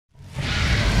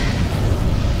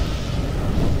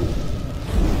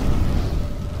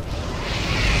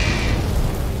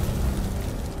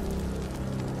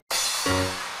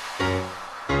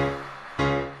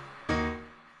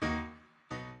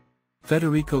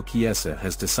Federico Chiesa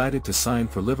has decided to sign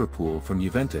for Liverpool from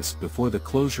Juventus before the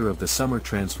closure of the summer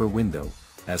transfer window,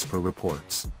 as per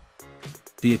reports.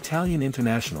 The Italian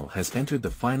international has entered the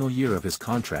final year of his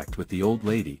contract with the Old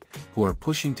Lady, who are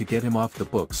pushing to get him off the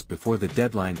books before the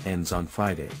deadline ends on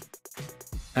Friday.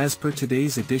 As per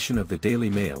today's edition of the Daily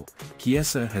Mail,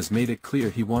 Chiesa has made it clear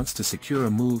he wants to secure a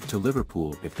move to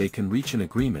Liverpool if they can reach an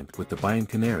agreement with the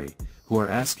Bianconeri, who are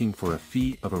asking for a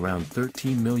fee of around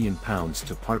 £13 million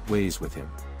to part ways with him.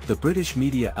 The British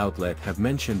media outlet have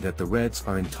mentioned that the Reds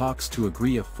are in talks to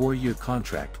agree a 4-year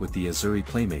contract with the Azzurri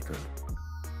playmaker.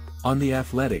 On The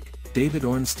Athletic, David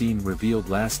Ornstein revealed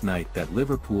last night that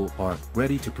Liverpool are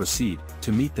ready to proceed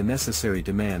to meet the necessary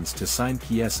demands to sign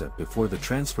Chiesa before the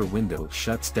transfer window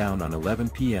shuts down on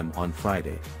 11 p.m. on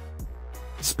Friday.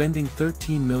 Spending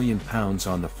 £13 million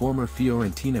on the former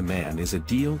Fiorentina man is a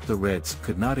deal the Reds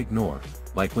could not ignore,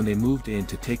 like when they moved in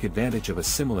to take advantage of a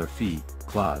similar fee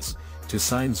clause to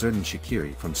sign Xherdan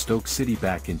Shaqiri from Stoke City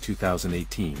back in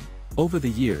 2018. Over the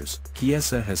years,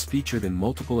 Chiesa has featured in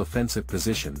multiple offensive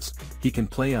positions. He can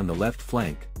play on the left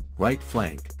flank, right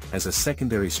flank, as a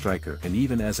secondary striker and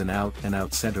even as an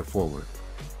out-and-out centre forward.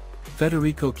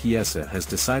 Federico Chiesa has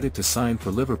decided to sign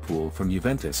for Liverpool from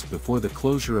Juventus before the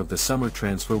closure of the summer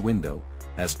transfer window,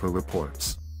 as per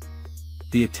reports.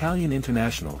 The Italian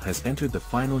international has entered the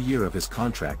final year of his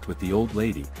contract with the Old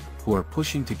Lady, who are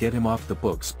pushing to get him off the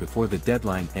books before the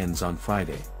deadline ends on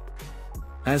Friday.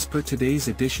 As per today's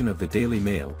edition of the Daily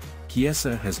Mail,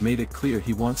 Chiesa has made it clear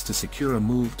he wants to secure a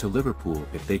move to Liverpool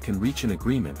if they can reach an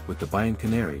agreement with the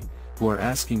Bianconeri, who are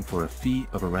asking for a fee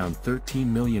of around £13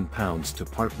 million to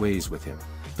part ways with him.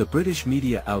 The British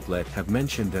media outlet have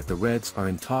mentioned that the Reds are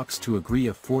in talks to agree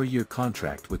a 4-year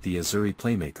contract with the Azzurri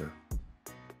playmaker.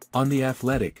 On The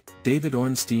Athletic, David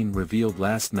Ornstein revealed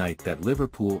last night that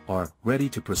Liverpool are ready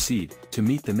to proceed to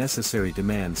meet the necessary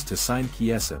demands to sign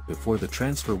Chiesa before the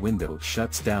transfer window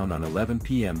shuts down on 11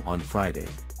 p.m. on Friday.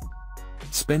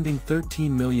 Spending £13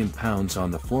 million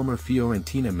on the former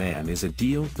Fiorentina man is a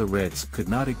deal the Reds could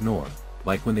not ignore,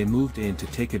 like when they moved in to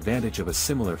take advantage of a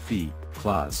similar fee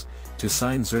clause to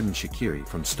sign Xherdan Shaqiri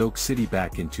from Stoke City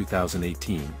back in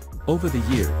 2018. Over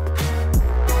the year,